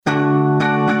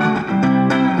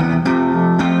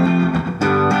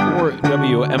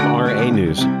WMRA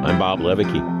News, I'm Bob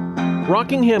Levicki.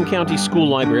 Rockingham County school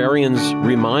librarians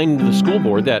remind the school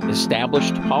board that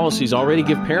established policies already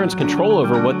give parents control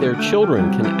over what their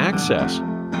children can access.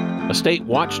 A state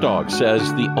watchdog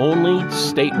says the only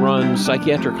state-run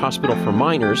psychiatric hospital for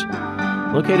minors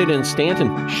located in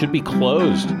Staunton should be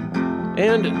closed.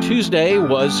 And Tuesday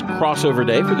was crossover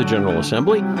day for the General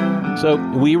Assembly, so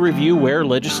we review where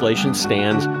legislation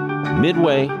stands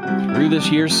midway through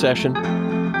this year's session.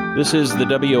 This is the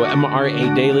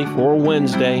WMRA Daily for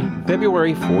Wednesday,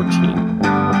 February 14.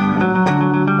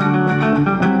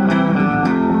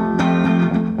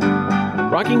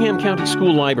 Rockingham County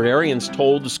school librarians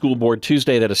told the school board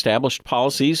Tuesday that established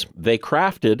policies they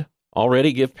crafted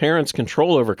already give parents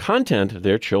control over content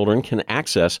their children can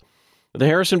access. The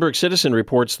Harrisonburg Citizen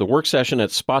reports the work session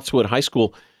at Spotswood High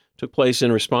School took place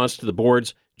in response to the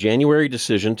board's January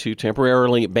decision to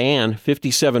temporarily ban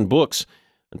 57 books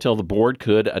until the board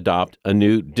could adopt a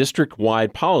new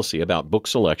district-wide policy about book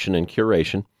selection and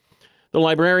curation. The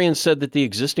librarians said that the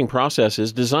existing process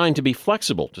is designed to be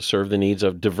flexible to serve the needs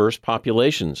of diverse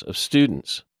populations of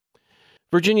students.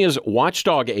 Virginia's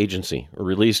watchdog agency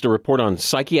released a report on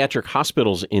psychiatric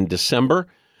hospitals in December,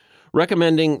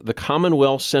 recommending the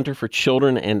Commonwealth Center for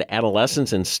Children and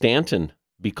Adolescents in Staunton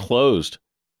be closed.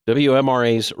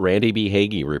 WMRA's Randy B.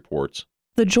 Hagee reports.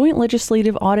 The Joint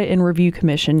Legislative Audit and Review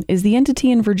Commission is the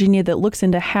entity in Virginia that looks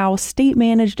into how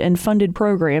state-managed and funded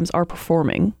programs are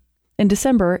performing. In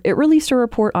December, it released a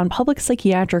report on public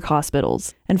psychiatric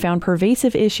hospitals and found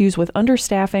pervasive issues with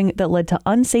understaffing that led to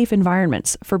unsafe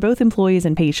environments for both employees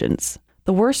and patients.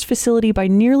 The worst facility by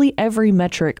nearly every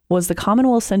metric was the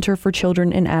Commonwealth Center for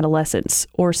Children and Adolescents,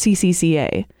 or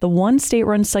CCCA, the one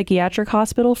state-run psychiatric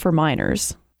hospital for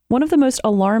minors. One of the most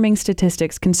alarming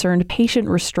statistics concerned patient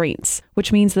restraints,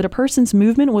 which means that a person's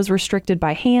movement was restricted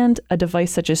by hand, a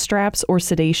device such as straps, or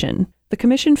sedation. The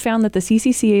commission found that the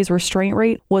CCCA's restraint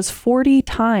rate was 40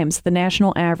 times the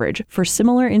national average for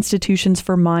similar institutions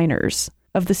for minors.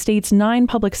 Of the state's 9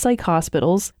 public psych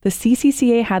hospitals, the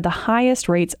CCCA had the highest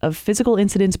rates of physical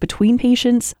incidents between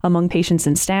patients, among patients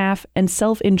and staff, and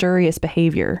self-injurious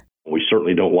behavior. We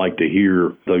certainly don't like to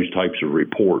hear those types of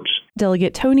reports.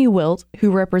 Delegate Tony Wilt, who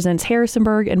represents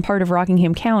Harrisonburg and part of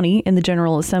Rockingham County in the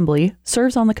General Assembly,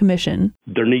 serves on the commission.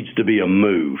 There needs to be a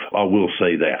move, I will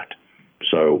say that.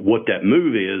 So what that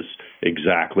move is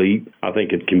exactly, I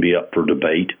think it can be up for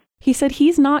debate. He said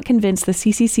he's not convinced the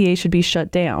CCCA should be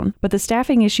shut down, but the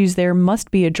staffing issues there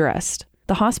must be addressed.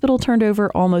 The hospital turned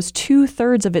over almost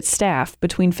 2/3 of its staff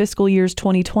between fiscal years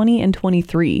 2020 and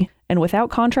 23, and without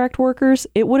contract workers,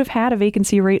 it would have had a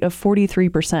vacancy rate of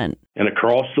 43%. And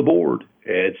across the board,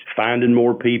 it's finding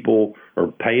more people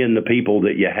or paying the people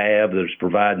that you have that's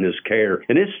providing this care.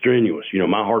 And it's strenuous.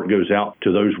 My heart goes out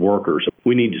to those workers.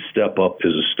 We need to step up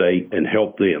as a state and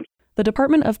help them. The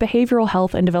Department of Behavioral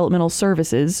Health and Developmental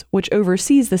Services, which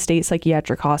oversees the state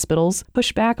psychiatric hospitals,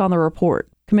 pushed back on the report.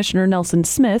 Commissioner Nelson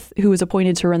Smith, who was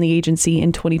appointed to run the agency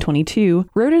in 2022,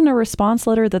 wrote in a response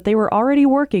letter that they were already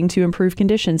working to improve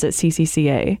conditions at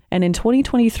CCCA, and in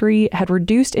 2023 had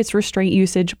reduced its restraint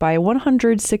usage by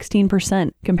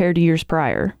 116% compared to years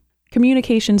prior.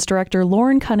 Communications Director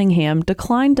Lauren Cunningham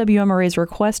declined WMRA's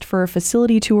request for a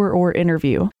facility tour or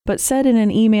interview, but said in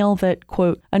an email that,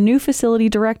 quote, a new facility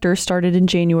director started in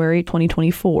January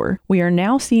 2024. We are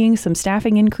now seeing some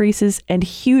staffing increases and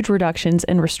huge reductions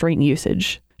in restraint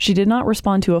usage. She did not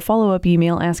respond to a follow-up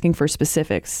email asking for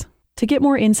specifics. To get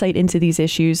more insight into these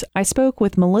issues, I spoke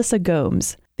with Melissa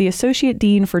Gomes, the Associate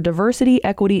Dean for Diversity,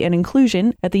 Equity, and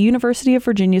Inclusion at the University of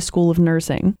Virginia School of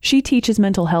Nursing. She teaches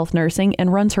mental health nursing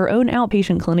and runs her own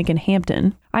outpatient clinic in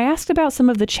Hampton. I asked about some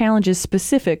of the challenges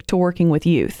specific to working with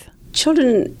youth.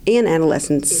 Children and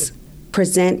adolescents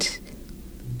present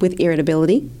with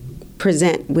irritability,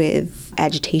 present with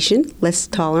agitation, less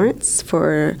tolerance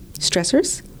for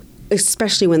stressors,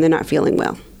 especially when they're not feeling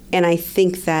well. And I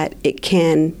think that it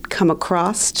can come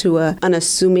across to an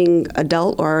unassuming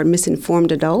adult or a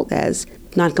misinformed adult as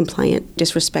non-compliant,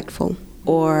 disrespectful,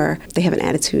 or they have an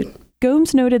attitude.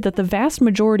 Gomes noted that the vast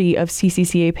majority of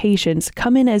CCCA patients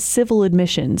come in as civil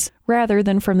admissions rather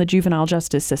than from the juvenile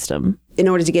justice system. In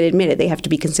order to get admitted, they have to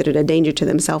be considered a danger to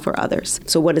themselves or others.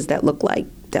 So what does that look like?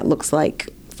 That looks like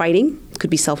fighting, could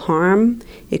be self-harm.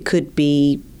 It could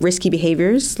be risky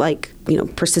behaviors like,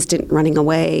 persistent running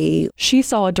away. She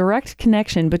saw a direct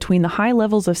connection between the high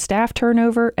levels of staff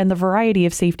turnover and the variety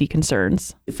of safety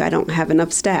concerns. If I don't have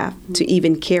enough staff to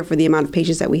even care for the amount of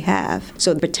patients that we have,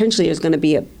 so potentially there's going to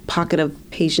be a pocket of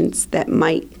patients that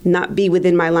might not be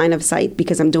within my line of sight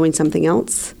because I'm doing something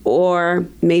else, or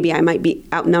maybe I might be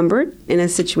outnumbered in a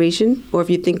situation. Or if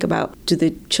you think about, do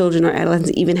the children or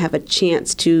adolescents even have a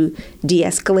chance to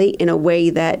de-escalate in a way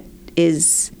that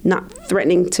is not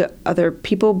threatening to other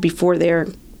people before they're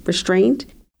restrained?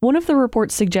 One of the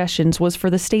report's suggestions was for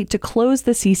the state to close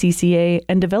the CCCA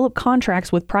and develop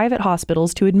contracts with private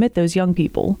hospitals to admit those young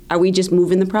people. Are we just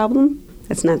moving the problem?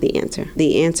 That's not the answer.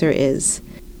 The answer is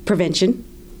prevention,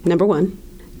 number one.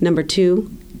 Number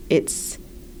two, it's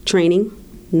training.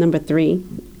 Number three,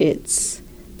 it's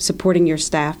supporting your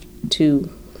staff to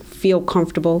feel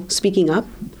comfortable speaking up,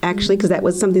 actually, because that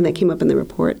was something that came up in the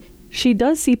report. She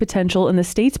does see potential in the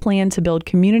state's plan to build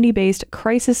community-based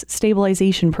crisis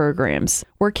stabilization programs,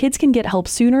 where kids can get help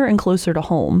sooner and closer to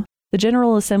home. The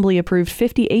General Assembly approved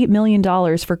 $58 million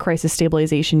for crisis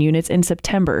stabilization units in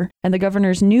September, and the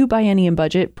governor's new biennium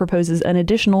budget proposes an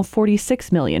additional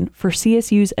 $46 million for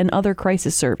CSUs and other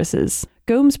crisis services.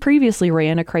 Gomes previously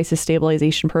ran a crisis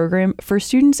stabilization program for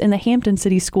students in the Hampton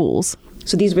City schools.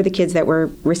 So these were the kids that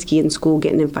were risky in school,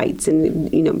 getting in fights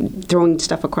and, throwing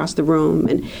stuff across the room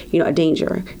and, a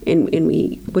danger. And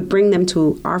we would bring them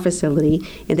to our facility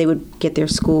and they would get their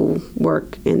school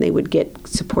work and they would get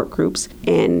support groups.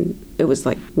 And it was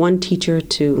like one teacher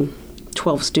to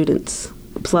 12 students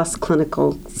plus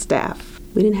clinical staff.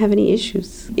 We didn't have any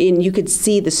issues. And you could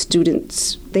see the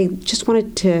students, they just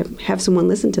wanted to have someone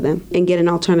listen to them and get an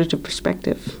alternative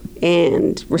perspective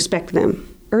and respect them.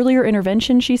 Earlier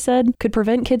intervention, she said, could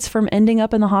prevent kids from ending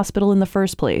up in the hospital in the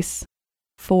first place.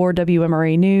 For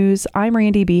WMRA News, I'm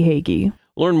Randy B. Hagee.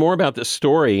 Learn more about this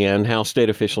story and how state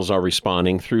officials are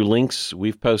responding through links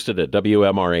we've posted at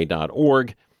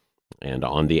WMRA.org and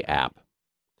on the app.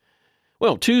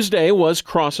 Well, Tuesday was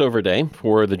crossover day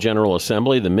for the General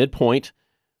Assembly, the midpoint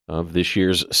of this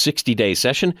year's 60-day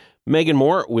session. Megan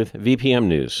Moore with VPM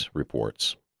News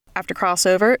reports. After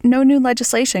crossover, no new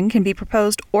legislation can be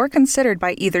proposed or considered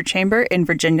by either chamber in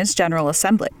Virginia's General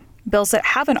Assembly. Bills that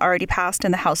haven't already passed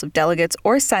in the House of Delegates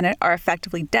or Senate are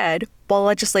effectively dead, while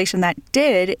legislation that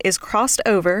did is crossed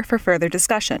over for further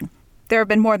discussion. There have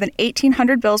been more than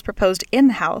 1,800 bills proposed in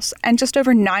the House and just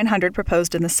over 900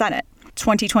 proposed in the Senate.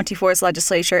 2024's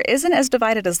legislature isn't as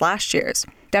divided as last year's.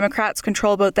 Democrats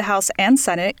control both the House and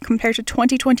Senate compared to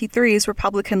 2023's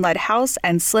Republican-led House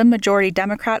and slim majority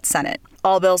Democrat Senate.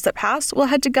 All bills that pass will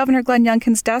head to Governor Glenn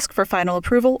Youngkin's desk for final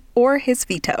approval or his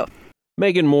veto.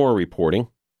 Megan Moore reporting.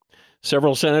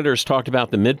 Several senators talked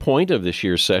about the midpoint of this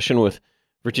year's session with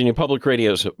Virginia Public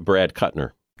Radio's Brad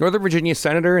Kuttner. Northern Virginia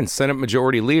Senator and Senate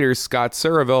Majority Leader Scott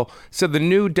Surreville said the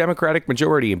new Democratic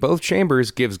majority in both chambers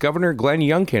gives Governor Glenn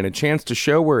Youngkin a chance to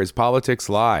show where his politics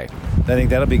lie. I think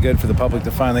that'll be good for the public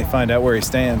to finally find out where he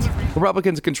stands.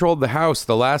 Republicans controlled the House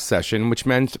the last session, which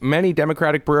meant many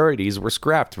Democratic priorities were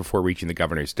scrapped before reaching the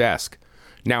governor's desk.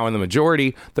 Now in the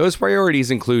majority, those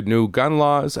priorities include new gun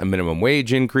laws, a minimum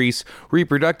wage increase,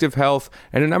 reproductive health,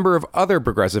 and a number of other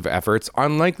progressive efforts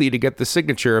unlikely to get the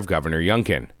signature of Governor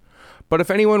Youngkin. But if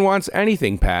anyone wants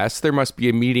anything passed, there must be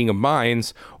a meeting of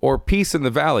minds, or peace in the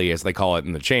valley, as they call it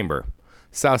in the chamber.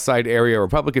 Southside area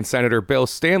Republican Senator Bill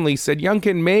Stanley said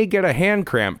Youngkin may get a hand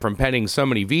cramp from penning so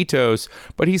many vetoes,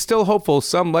 but he's still hopeful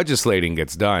some legislating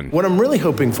gets done. What I'm really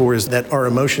hoping for is that our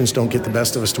emotions don't get the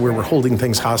best of us to where we're holding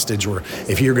things hostage, or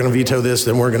if you're going to veto this,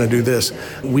 then we're going to do this.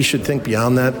 We should think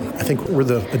beyond that. I think we're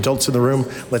the adults in the room.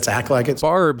 Let's act like it.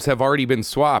 Barbs have already been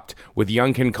swapped, with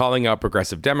Youngkin calling out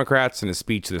progressive Democrats in a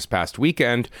speech this past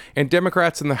weekend, and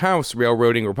Democrats in the House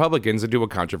railroading Republicans into a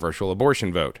controversial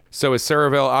abortion vote. So is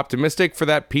Surreville optimistic for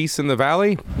that peace in the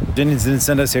valley? Virginians didn't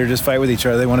send us here to just fight with each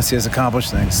other. They want to see us accomplish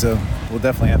things. So we'll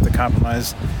definitely have to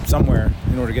compromise somewhere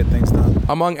in order to get things done.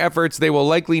 Among efforts they will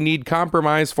likely need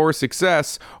compromise for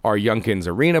success are Youngkin's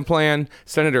arena plan,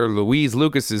 Senator Louise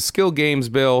Lucas's skill games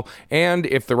bill, and,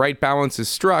 if the right balance is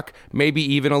struck, maybe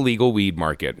even a legal weed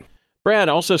market. Brad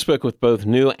also spoke with both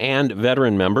new and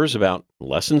veteran members about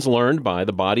lessons learned by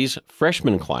the body's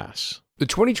freshman class. The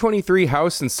 2023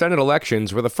 House and Senate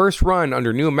elections were the first run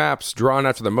under new maps drawn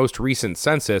after the most recent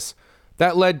census.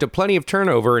 That led to plenty of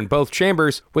turnover in both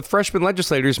chambers, with freshman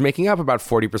legislators making up about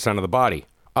 40% of the body.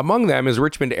 Among them is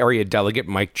Richmond area delegate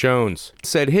Mike Jones.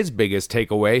 Said his biggest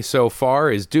takeaway so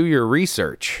far is do your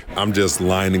research. I'm just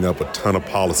lining up a ton of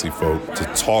policy folk to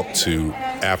talk to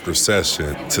after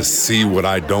session to see what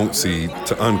I don't see,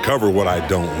 to uncover what I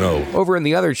don't know. Over in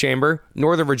the other chamber,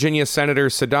 Northern Virginia Senator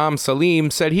Saddam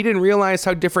Salim said he didn't realize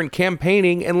how different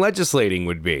campaigning and legislating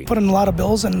would be. Put in a lot of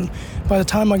bills, and by the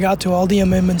time I got to all the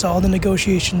amendments, all the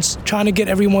negotiations, trying to get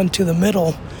everyone to the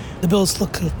middle, the bills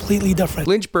look completely different.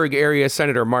 Lynchburg area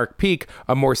Senator Mark Peake,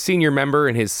 a more senior member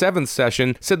in his 7th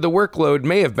session, said the workload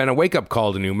may have been a wake-up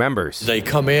call to new members. They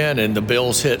come in and the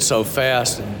bills hit so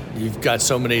fast, and you've got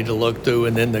so many to look through,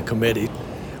 and then the committee.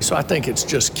 So I think it's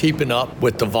just keeping up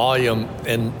with the volume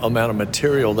and amount of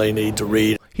material they need to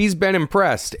read. He's been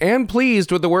impressed and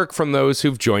pleased with the work from those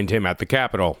who've joined him at the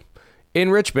Capitol.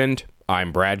 In Richmond,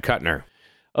 I'm Brad Kuttner.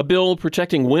 A bill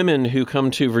protecting women who come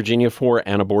to Virginia for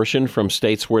an abortion from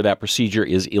states where that procedure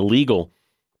is illegal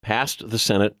passed the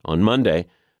Senate on Monday.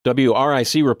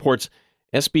 WRIC reports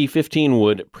SB 15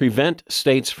 would prevent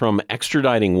states from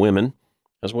extraditing women,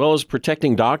 as well as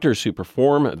protecting doctors who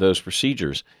perform those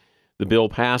procedures. The bill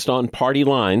passed on party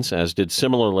lines, as did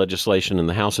similar legislation in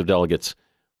the House of Delegates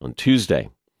on Tuesday.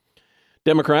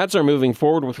 Democrats are moving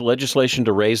forward with legislation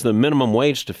to raise the minimum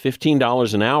wage to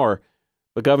 $15 an hour,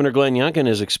 but Governor Glenn Youngkin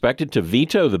is expected to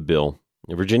veto the bill.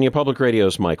 Virginia Public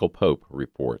Radio's Michael Pope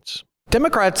reports.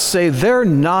 Democrats say they're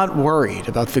not worried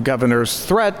about the governor's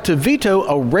threat to veto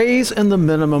a raise in the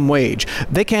minimum wage.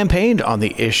 They campaigned on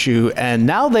the issue, and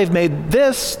now they've made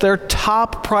this their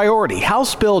top priority.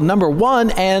 House Bill number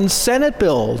 1 and Senate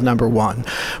Bill number 1.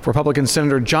 Republican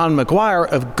Senator John McGuire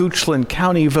of Goochland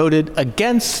County voted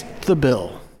against the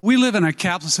bill. We live in a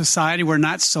capitalist society. We're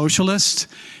not socialist.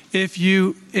 If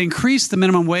you increase the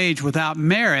minimum wage without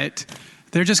merit,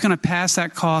 they're just going to pass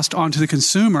that cost on to the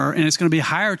consumer, and it's going to be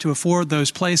higher to afford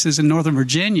those places in Northern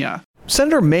Virginia.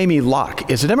 Senator Mamie Locke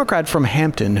is a Democrat from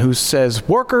Hampton who says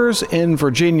workers in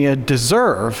Virginia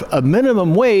deserve a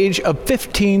minimum wage of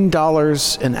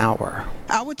 $15 an hour.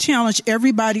 I would challenge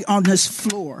everybody on this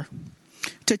floor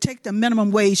to take the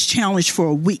minimum wage challenge for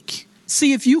a week.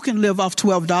 See if you can live off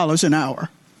 $12 an hour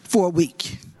for a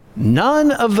week.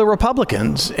 None of the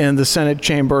Republicans in the Senate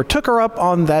chamber took her up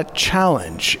on that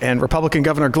challenge, and Republican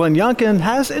Governor Glenn Youngkin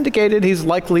has indicated he's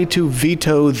likely to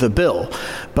veto the bill.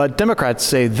 But Democrats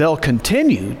say they'll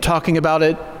continue talking about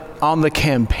it on the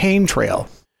campaign trail.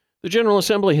 The General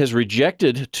Assembly has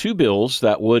rejected 2 bills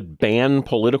that would ban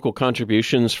political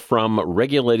contributions from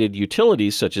regulated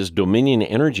utilities such as Dominion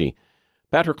Energy.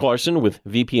 Patrick Larson with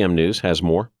VPM News has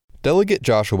more. Delegate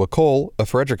Joshua Cole, a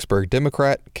Fredericksburg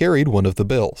Democrat, carried one of the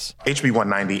bills. HB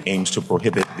 190 aims to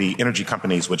prohibit the energy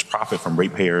companies which profit from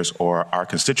ratepayers or our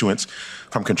constituents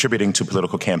from contributing to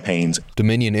political campaigns.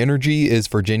 Dominion Energy is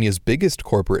Virginia's biggest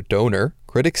corporate donor.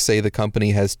 Critics say the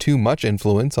company has too much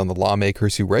influence on the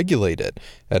lawmakers who regulate it.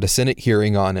 At a Senate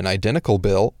hearing on an identical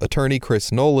bill, attorney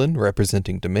Chris Nolan,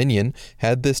 representing Dominion,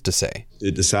 had this to say.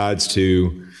 It decides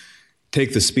to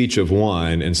take the speech of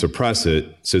one and suppress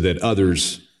it so that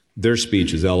others, their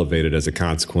speech is elevated as a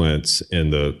consequence in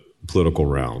the political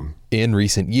realm. In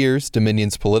recent years,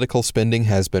 Dominion's political spending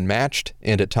has been matched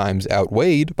and at times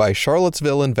outweighed by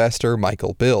Charlottesville investor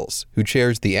Michael Bills, who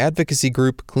chairs the advocacy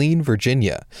group Clean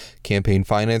Virginia. Campaign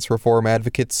finance reform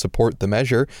advocates support the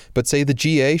measure, but say the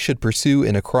GA should pursue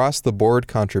an across-the-board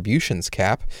contributions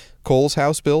cap. Cole's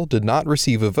House bill did not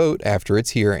receive a vote after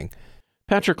its hearing.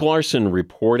 Patrick Larson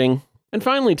reporting. And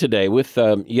finally today, with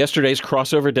yesterday's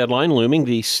crossover deadline looming,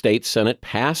 the state Senate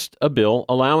passed a bill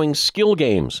allowing skill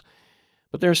games.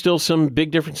 But there are still some big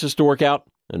differences to work out,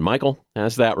 and Michael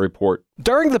has that report.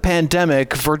 During the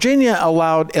pandemic, Virginia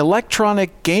allowed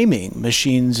electronic gaming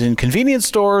machines in convenience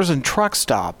stores and truck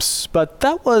stops, but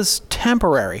that was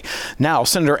temporary. Now,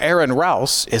 Senator Aaron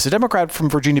Rouse is a Democrat from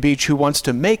Virginia Beach who wants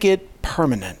to make it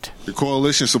permanent. The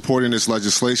coalition supporting this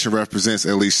legislation represents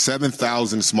at least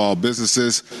 7,000 small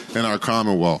businesses in our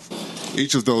Commonwealth.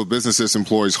 Each of those businesses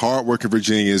employs hardworking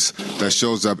Virginians that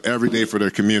shows up every day for their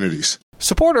communities.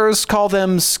 Supporters call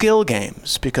them skill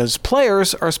games because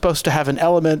players are supposed to have an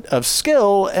element of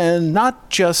skill and not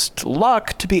just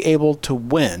luck to be able to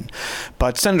win.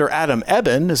 But Senator Adam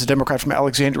Eben is a Democrat from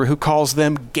Alexandria who calls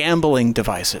them gambling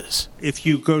devices. If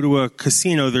you go to a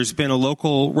casino, there's been a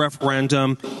local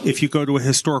referendum. If you go to a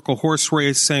historical horse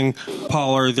racing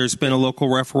parlor, there's been a local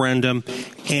referendum,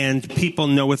 and people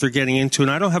know what they're getting into.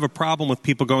 And I don't have a problem with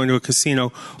people going to a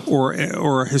casino or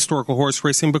a historical horse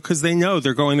racing because they know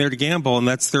they're going there to gamble, and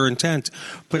that's their intent.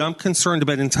 But I'm concerned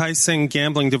about enticing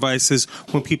gambling devices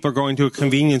when people are going to a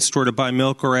convenience store to buy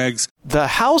milk or eggs. The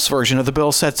House version of the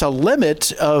bill sets a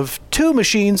limit of 2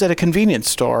 machines at a convenience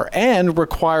store and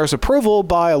requires approval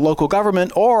by a local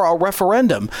government or a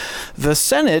referendum. The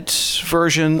Senate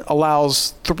version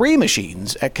allows 3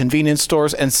 machines at convenience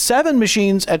stores and 7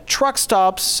 machines at truck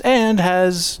stops and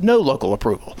has no local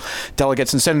approval.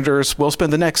 Delegates and senators will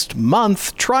spend the next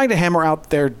month trying to hammer out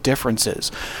their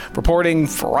differences. Reporting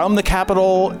from the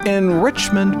Capitol in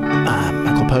Richmond, I'm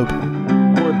Michael Pope.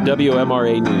 For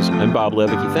WMRA News, I'm Bob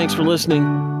Levicki. Thanks for listening.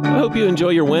 I hope you enjoy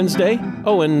your Wednesday.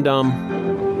 Oh, and